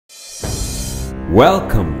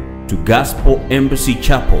Welcome to Gospel Embassy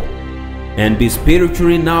Chapel and be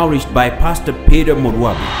spiritually nourished by Pastor Peter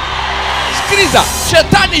Morwabe. Sikiliza,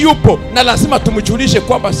 shetani yupo na lazima tumjulishe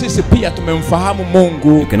kwamba sisi pia tumemfahamu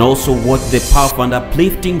Mungu. You can also watch the powerful and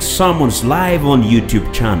uplifting sermons live on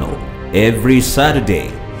YouTube channel every Saturday.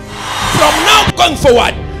 From now going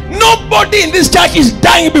forward, nobody in this church is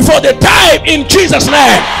dying before the time in Jesus'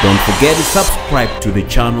 name. Don't forget to subscribe to the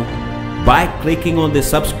channel by clicking on the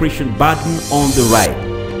subscription button on the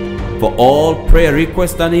right. For all prayer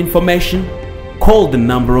requests and information, call the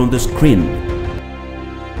number on the screen.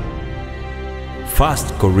 1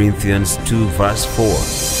 Corinthians 2 verse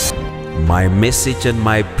 4. My message and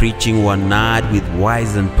my preaching were not with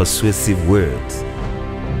wise and persuasive words,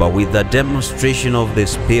 but with the demonstration of the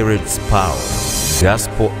Spirit's power.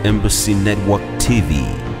 Gospel Embassy Network TV,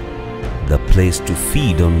 the place to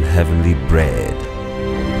feed on heavenly bread.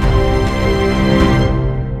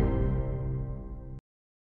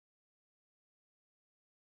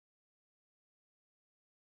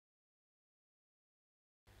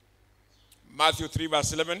 Matthew 3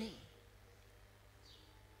 verse 11,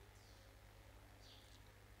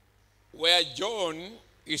 where John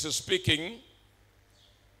is speaking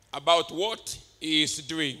about what he is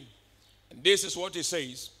doing. And this is what he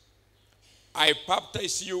says: I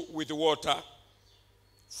baptize you with water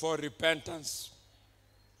for repentance,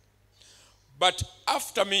 but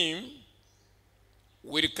after me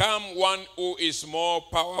will come one who is more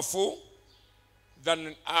powerful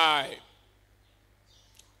than I,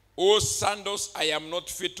 whose sandals I am not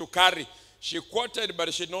fit to carry. She quoted,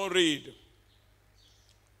 but she did not read.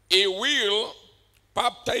 He will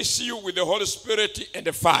baptize you with the Holy Spirit and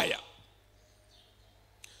the fire.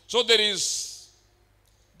 So there is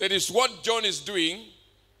what John is doing,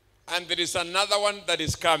 and there is another one that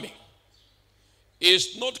is coming. He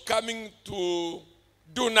is not coming to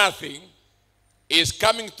do nothing. He is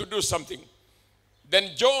coming to do something.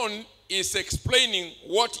 Then John is explaining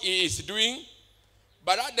what he is doing,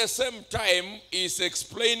 but at the same time, he's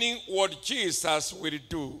explaining what Jesus will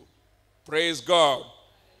do. Praise God.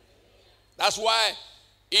 That's why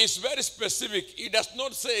it's very specific. He does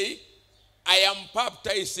not say, I am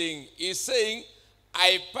baptizing. He's saying,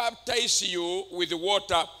 I baptize you with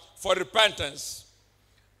water for repentance.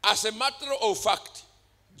 As a matter of fact,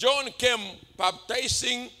 John came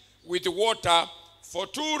baptizing with water for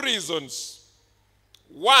two reasons.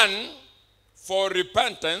 One, for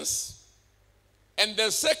repentance. And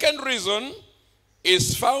the second reason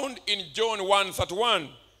is found in John 1:31.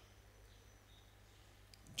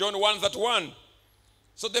 John 1:31.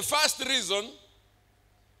 So the first reason,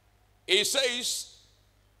 he says,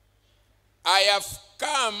 I have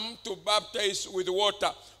come to baptize with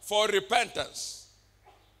water for repentance.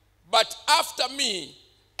 But after me,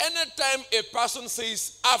 anytime a person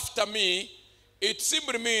says after me, it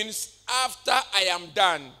simply means after I am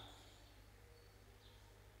done.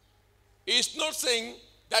 He's not saying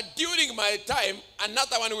that during my time,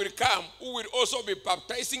 another one will come who will also be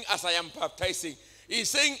baptizing as I am baptizing.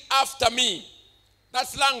 He's saying after me.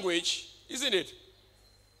 That's language, isn't it?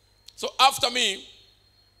 So after me,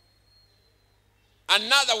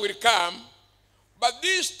 another will come, but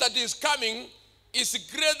this that is coming is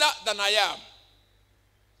greater than I am.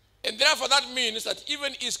 And therefore that means that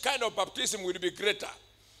even his kind of baptism will be greater.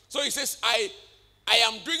 So he says, I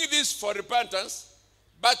am doing this for repentance,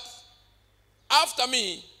 but after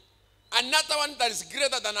me, another one that is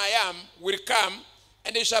greater than I am will come,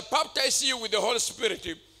 and they shall baptize you with the Holy Spirit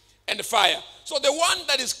and fire. So the one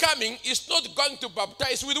that is coming is not going to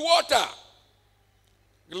baptize with water.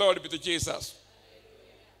 Glory be to Jesus.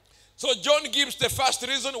 So John gives the first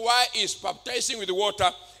reason why he's baptizing with water.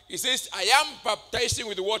 He says, I am baptizing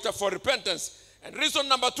with water for repentance. And reason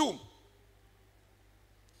number 2,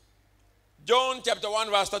 John chapter 1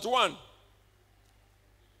 verse 31.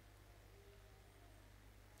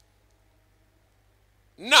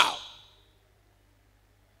 Now,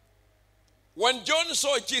 when John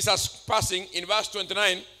saw Jesus passing in verse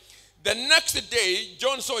 29, the next day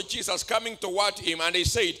John saw Jesus coming toward him, and he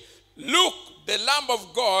said, look, the Lamb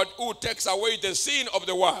of God who takes away the sin of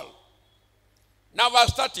the world. Now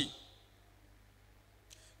verse 30.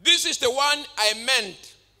 This is the one I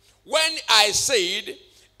meant when I said,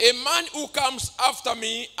 a man who comes after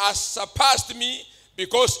me has surpassed me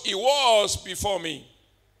because he was before me.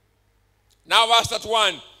 Now verse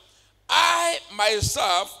 31. I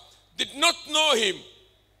myself did not know him.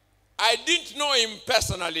 I didn't know him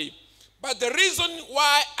personally. But the reason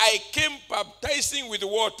why I came baptizing with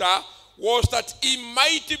water was that he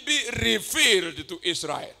might be revealed to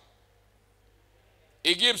Israel.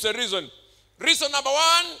 He gives a reason. Reason number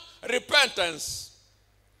 1, repentance.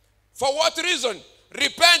 For what reason?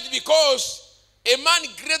 Repent, because a man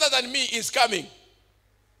greater than me is coming.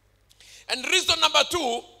 And reason number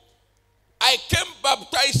 2, I came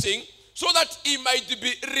baptizing so that he might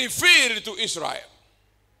be revealed to Israel.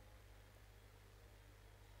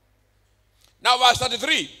 Now verse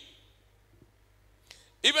 33.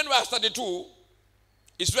 Even verse 32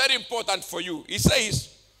 is very important for you. He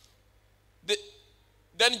says,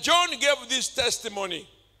 then John gave this testimony.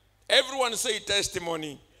 Everyone say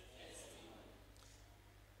testimony.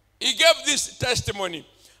 He gave this testimony.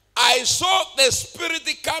 I saw the Spirit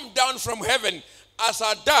come down from heaven as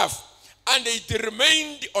a dove, and it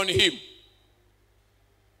remained on him.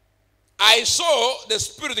 I saw the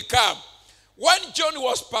Spirit come. When John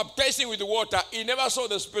was baptizing with water, he never saw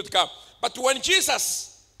the Spirit come. But when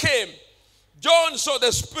Jesus came, John saw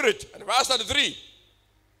the Spirit. And verse 33,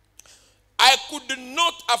 I could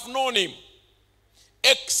not have known him,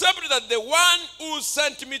 except that the one who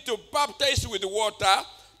sent me to baptize with water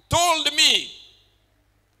told me,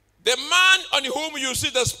 the man on whom you see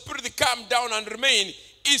the Spirit come down and remain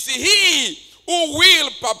is he who will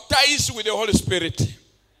baptize with the Holy Spirit.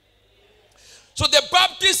 So the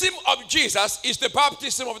baptism of Jesus is the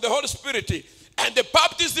baptism of the Holy Spirit, and the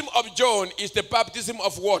baptism of John is the baptism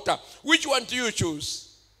of water. Which one do you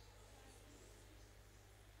choose?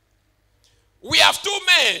 We have 2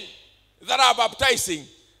 men that are baptizing.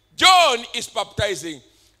 John is baptizing.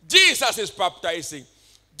 Jesus is baptizing.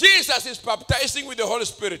 Jesus is baptizing with the Holy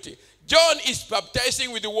Spirit. John is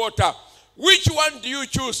baptizing with the water. Which one do you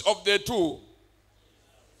choose of the 2?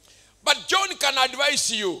 But John can advise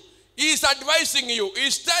you. He is advising you. He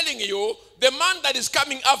is telling you, the man that is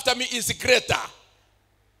coming after me is greater.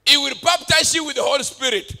 He will baptize you with the Holy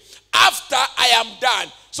Spirit after I am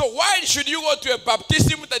done. So why should you go to a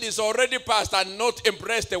baptism that is already past and not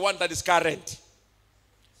embrace the one that is current?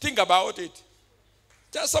 Think about it.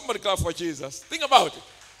 Just somebody clap for Jesus. Think about it.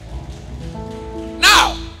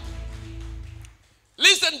 Now,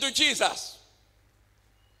 listen to Jesus.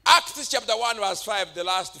 Acts chapter 1 verse 5, the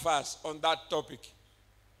last verse on that topic.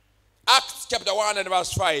 Acts chapter 1 and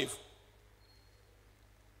verse 5.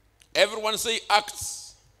 Everyone say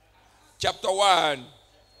Acts chapter 1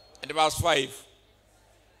 and verse 5.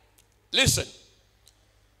 Listen.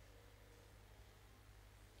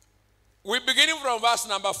 We're beginning from verse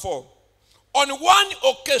number 4. On one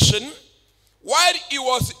occasion, while he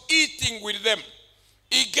was eating with them,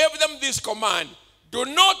 he gave them this command: do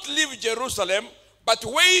not leave Jerusalem, but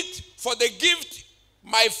wait for the gift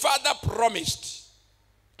my Father promised.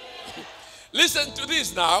 Listen to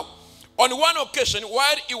this now. On one occasion,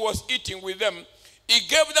 while he was eating with them, he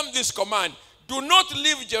gave them this command: do not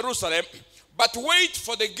leave Jerusalem, but wait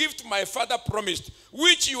for the gift my Father promised,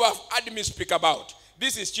 which you have heard me speak about.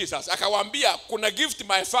 This is Jesus. Akawambia, kuna gift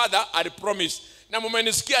my Father had promised. Na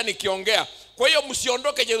mumenisikia nikiongea. Kwa hiyo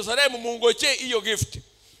msiondoke Jerusalemu, mungoje hiyo gift.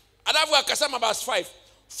 Alafu akasema verse 5.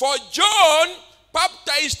 For John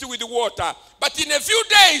baptized with water, but in a few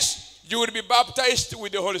days you will be baptized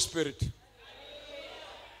with the Holy Spirit.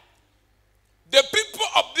 The people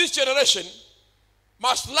of this generation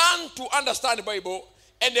must learn to understand the Bible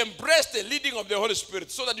and embrace the leading of the Holy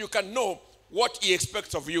Spirit so that you can know what he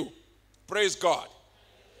expects of you. Praise God.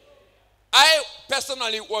 I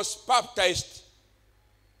personally was baptized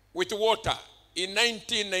with water in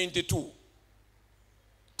 1992.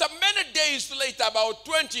 So many days later, about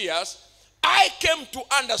 20 years, I came to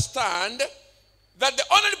understand that the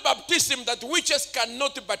only baptism that witches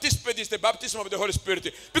cannot participate is the baptism of the Holy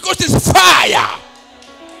Spirit, because it's fire.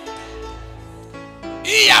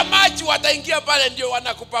 I'm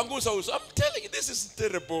telling you, this is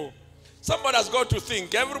terrible. Somebody has got to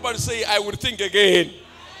think. Everybody say, I will think again.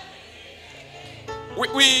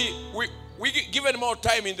 We given more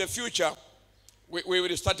time in the future, we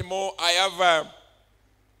will start more. I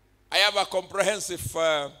have a comprehensive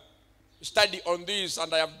study on this,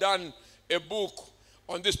 and I have done a book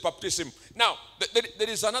on this baptism. Now, there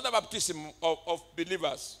is another baptism of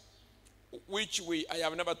believers, which I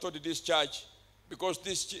have never taught in this church, because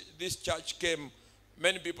this church came,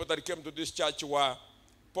 many people that came to this church were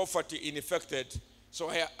poverty infected. So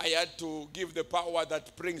I had to give the power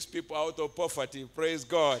that brings people out of poverty. Praise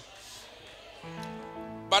God.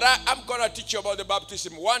 But I'm going to teach you about the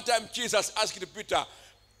baptism. One time Jesus asked Peter,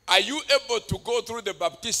 are you able to go through the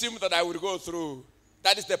baptism that I will go through?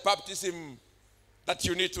 That is the baptism that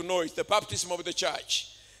you need to know. It's the baptism of the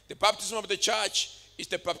church. The baptism of the church is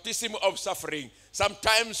the baptism of suffering.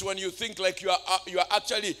 Sometimes when you think like you are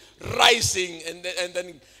actually rising,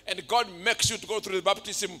 and God makes you to go through the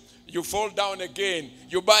baptism, you fall down again.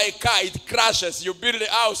 You buy a car, it crashes. You build a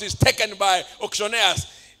house, it's taken by auctioneers.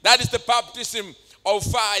 That is the baptism of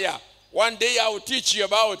fire. One day I will teach you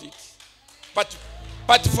about it.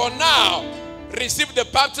 But for now, receive the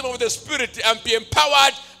baptism of the Spirit and be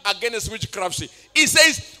empowered against witchcraft. He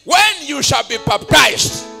says, when you shall be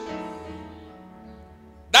baptized,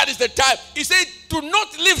 that is the time. He said, do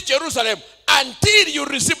not leave Jerusalem until you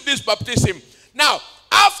receive this baptism. Now,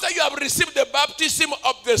 after you have received the baptism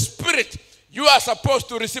of the Spirit, you are supposed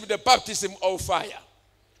to receive the baptism of fire.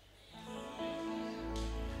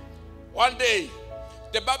 One day,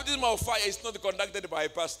 the baptism of fire is not conducted by a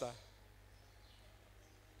pastor.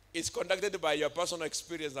 It's conducted by your personal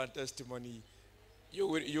experience and testimony. You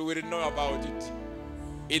will know about it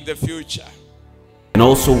in the future. And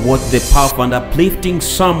also watch the powerful and uplifting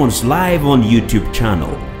sermons live on YouTube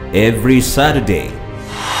channel every Saturday.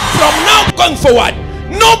 From now going forward,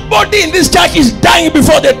 nobody in this church is dying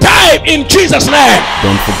before the time in Jesus' name.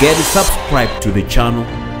 Don't forget to subscribe to the channel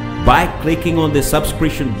by clicking on the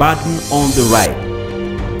subscription button on the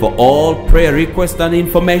right. For all prayer requests and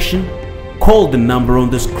information, call the number on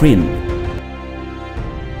the screen.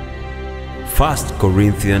 1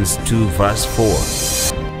 Corinthians 2 verse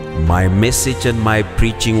 4. My message and my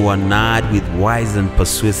preaching were not with wise and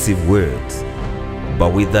persuasive words,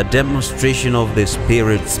 but with the demonstration of the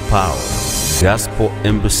Spirit's power. Gospel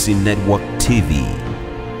Embassy Network TV,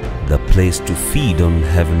 the place to feed on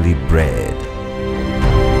heavenly bread.